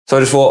So I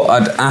just thought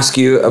I'd ask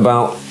you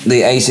about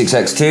the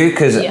A6X2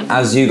 because,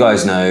 as you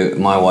guys know,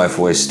 my wife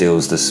always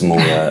steals the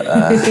smaller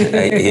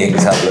e-ink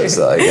tablets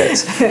that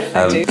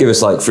I get. Give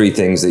us like 3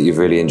 things that you've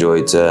really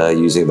enjoyed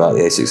using about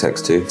the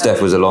A6X2.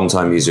 Steph was a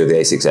long-time user of the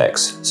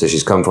A6X, so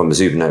she's come from the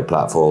Supernote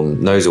platform,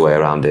 knows her way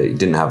around it. You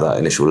didn't have that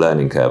initial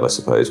learning curve, I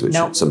suppose, which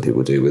some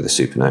people do with a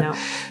Supernote.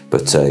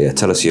 But yeah,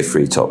 tell us your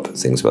 3 top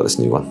things about this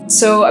new one.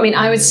 So, I mean,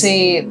 I would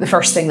say the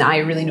first thing that I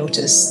really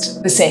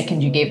noticed the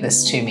second you gave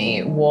this to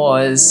me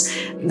was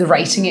the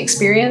writing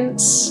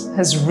experience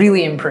has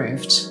really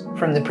improved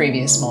from the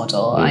previous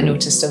model. I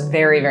noticed a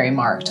very, very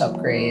marked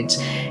upgrade.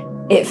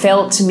 It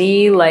felt to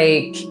me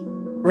like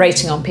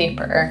writing on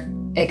paper,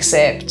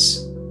 except,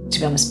 to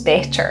be honest,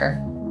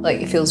 better. Like,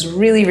 it feels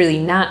really, really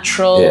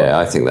natural. Yeah,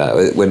 I think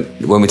that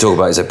when we talk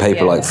about it's a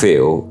paper-like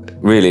feel,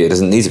 really it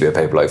doesn't need to be a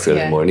paper-like feel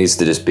anymore. It needs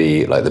to just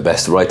be like the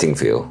best writing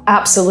feel.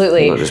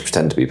 Absolutely. Not just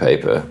pretend to be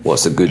paper.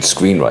 What's a good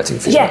screenwriting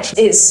feel? Yeah,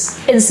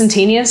 it's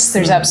instantaneous.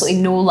 There's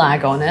absolutely no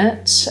lag on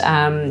it.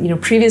 You know,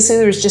 previously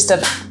there was just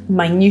a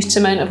minute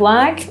amount of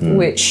lag,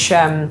 which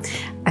I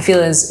feel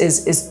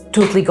is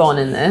totally gone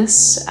in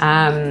this.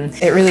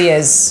 It really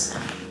is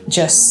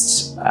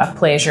just a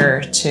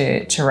pleasure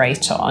to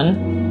write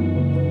on.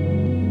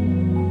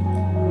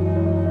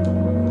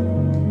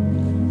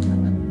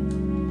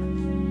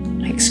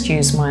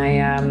 Excuse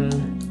my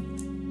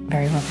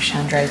very rubbish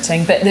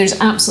handwriting, but there's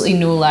absolutely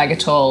no lag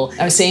at all.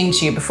 I was saying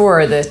to you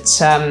before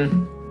that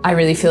I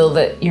really feel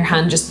that your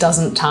hand just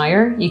doesn't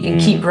tire. You can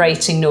keep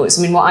writing notes.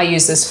 I mean, what I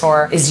use this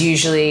for is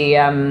usually,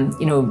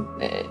 you know,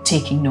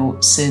 taking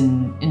notes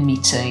in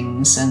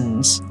meetings.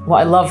 And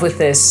what I love with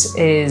this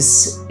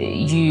is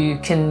you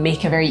can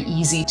make a very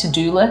easy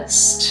to-do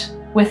list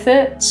with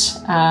it.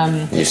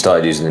 You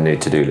started using the new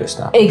to-do list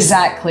now?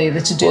 Exactly,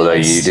 the to-do list. Although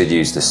you did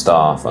use the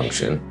star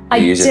function. Do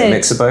you use it in a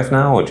mix of both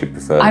now, or do you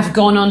prefer? I've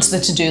gone on to the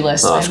to-do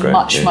list. Oh,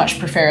 I much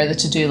prefer the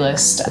to-do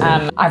list.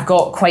 I've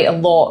got quite a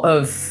lot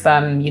of,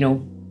 you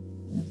know,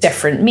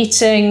 different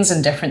meetings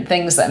and different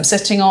things that I'm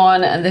sitting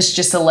on, and this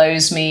just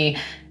allows me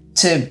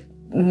to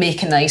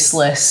make a nice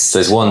list. So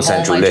it's one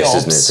central list,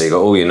 isn't it? So you've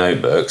got all your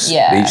notebooks.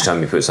 Yeah. Each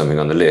time you put something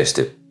on the list,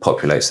 it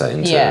populates that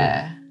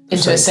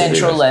into a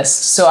central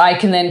list. So I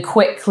can then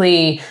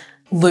quickly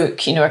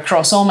look, you know,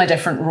 across all my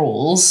different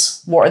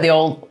roles. What are they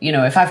all, you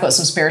know, if I've got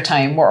some spare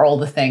time, what are all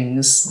the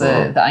things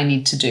that I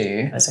need to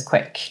do as a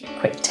quick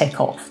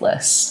tick off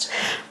list?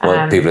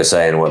 Well, people are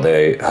saying what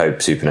they hope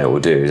Supernote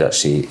will do is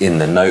actually in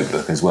the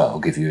notebook as well,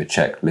 give you a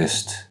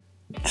checklist,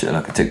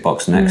 like a tick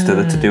box next to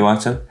the to-do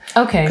item.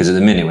 Okay. Because at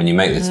the minute when you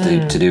make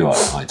the to-do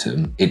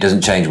item, it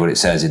doesn't change what it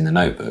says in the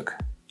notebook.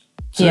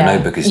 So the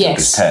notebook is still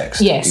just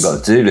text. You've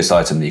got a to-do list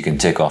item that you can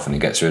tick off and it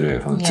gets rid of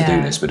it from the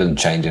to-do list, but it doesn't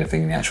change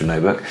anything in the actual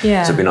notebook. So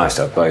it'd be nice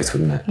to have both,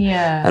 wouldn't it?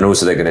 Yeah. And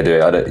also they're going to do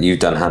it, you've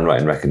done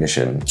handwriting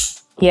recognition.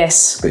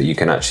 Yes. But you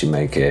can actually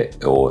make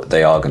it, or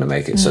they are going to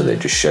make it so that it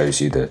just shows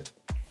you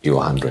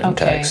your handwritten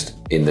text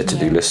in the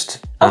to-do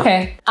list.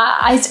 Okay.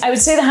 I would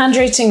say the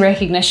handwriting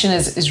recognition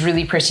is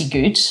really pretty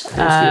good.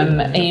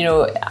 And, you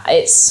know,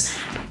 it's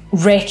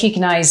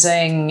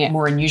recognizing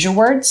more unusual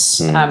words.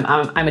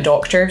 I'm a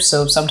doctor,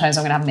 so sometimes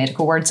I'm going to have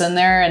medical words in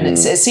there, and it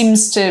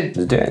seems to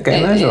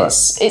it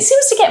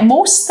seems to get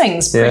most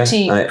things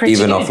pretty even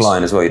good.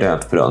 offline as well. You don't have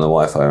to put it on the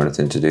Wi-Fi or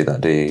anything to do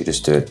that, do you? You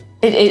just do it.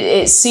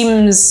 It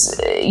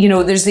seems, you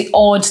know, there's the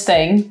odd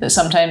thing that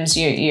sometimes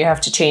you have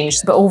to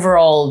change, but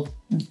overall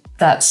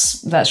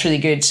that's really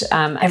good.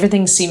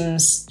 Everything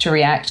seems to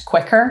react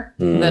quicker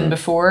than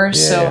before.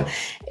 So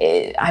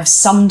I've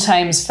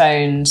sometimes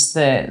found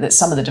that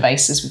some of the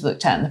devices we've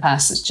looked at in the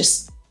past is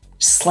just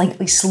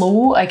slightly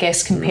slow, I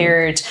guess,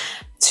 compared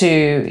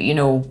to, you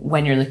know,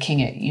 when you're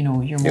looking at, you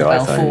know, your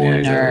mobile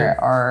phone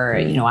or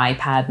you know,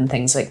 iPad and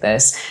things like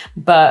this.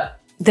 But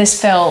this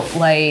felt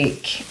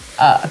like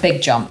a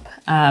big jump.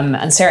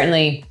 And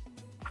certainly,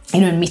 you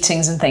know, in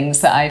meetings and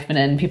things that I've been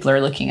in, people are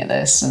looking at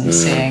this and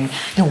saying,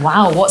 you know,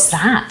 wow, what's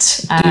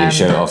that? Do you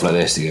show it off like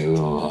this? Do you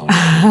go, oh.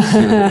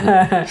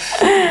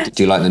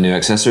 Do you like the new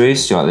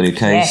accessories? Do you like the new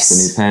case, the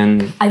new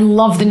pen? I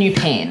love the new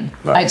pen.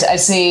 Right. I'd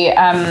say,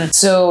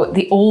 so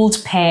the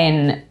old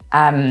pen,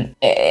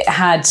 it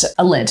had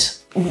a lid.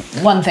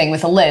 One thing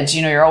with a lid,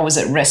 you know, you're always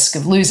at risk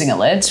of losing a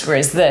lid,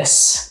 whereas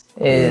this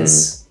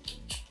is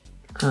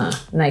a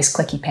nice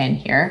clicky pen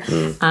here.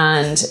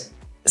 And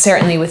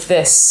certainly with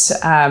this,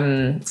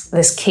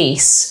 this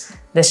case,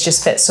 this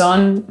just fits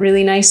on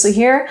really nicely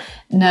here.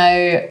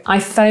 Now, I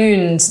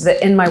found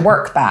that in my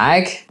work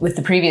bag with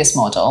the previous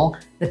model,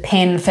 the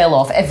pen fell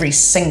off every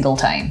single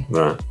time.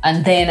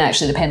 And then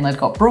actually the pen lid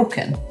got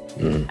broken.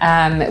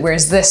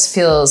 Whereas this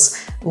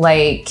feels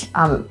like,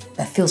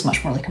 it feels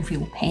much more like a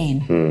real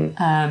pen.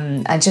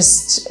 It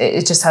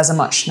just has a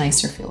much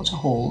nicer feel to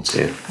hold.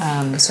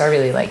 So I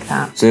really like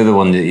that. So the other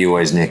one that you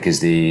always nick is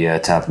the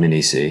Tab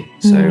Mini C.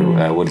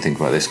 So what do you think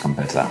about this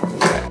compared to that?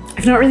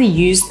 I've not really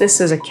used this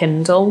as a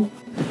Kindle.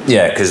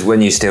 Yeah, because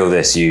when you steal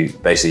this, you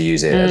basically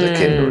use it as a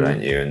Kindle,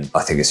 don't you? And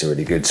I think it's a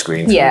really good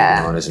screen for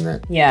reading on, isn't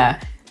it?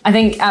 Yeah, I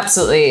think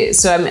absolutely.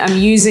 So I'm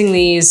using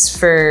these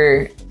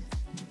for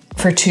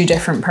for two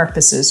different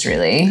purposes,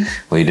 really.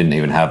 Well, you didn't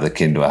even have the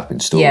Kindle app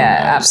installed.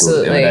 Yeah, I installed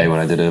it the other day when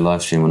I did a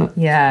live stream on it.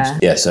 Yeah.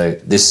 Yeah, so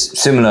this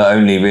similar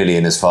only really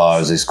in as far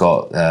as it's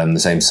got the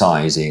same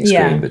size ink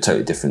screen, but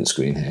totally different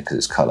screen here because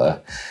it's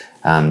colour.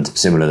 And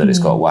similar that it's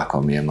got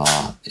Wacom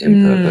EMR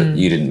input, but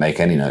you didn't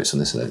make any notes on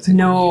this, I don't think.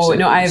 No,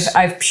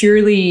 I've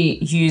purely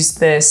used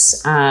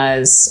this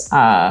as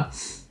a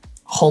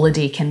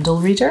holiday Kindle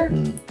reader.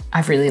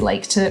 I've really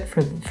liked it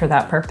for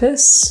that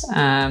purpose.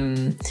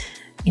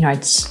 You know,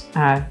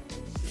 I'd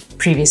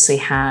previously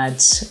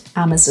had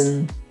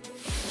Amazon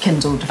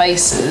Kindle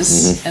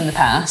devices in the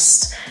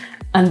past,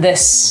 and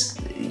this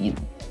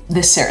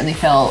certainly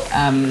felt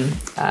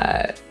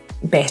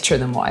better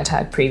than what I'd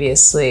had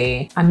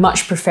previously. I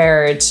much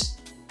preferred,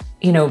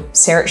 you know,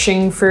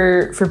 searching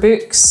for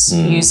books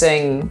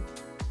using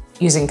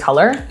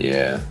colour.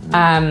 Yeah.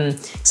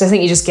 So I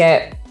think you just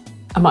get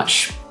a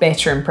much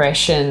better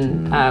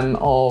impression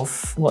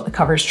of what the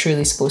cover's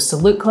truly supposed to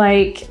look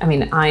like. I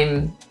mean,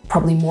 I'm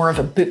probably more of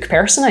a book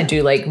person. I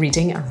do like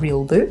reading a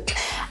real book.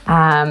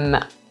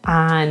 And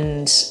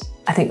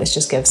I think this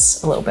just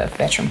gives a little bit of a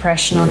better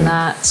impression on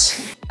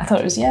that. I thought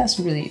it was, it's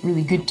a really,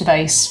 really good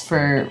device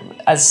for,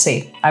 as I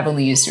say, I've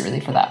only used it really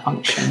for that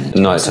function.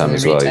 Nighttime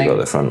as well, you've got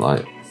the front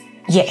light.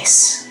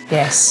 Yes,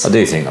 yes. I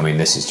do think, I mean,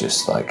 this is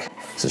just like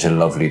such a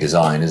lovely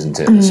design, isn't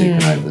it? The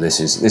Supernote, but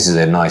this is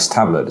a nice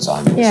tablet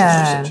design. But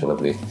Yeah. This is such a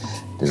lovely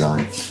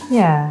design.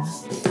 Yeah.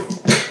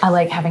 I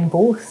like having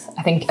both.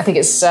 I think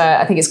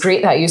it's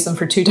great that I use them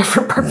for two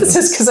different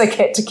purposes because I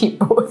get to keep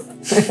both.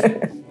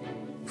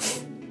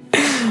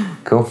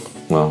 Cool.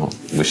 Well,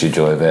 wish you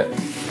joy of it.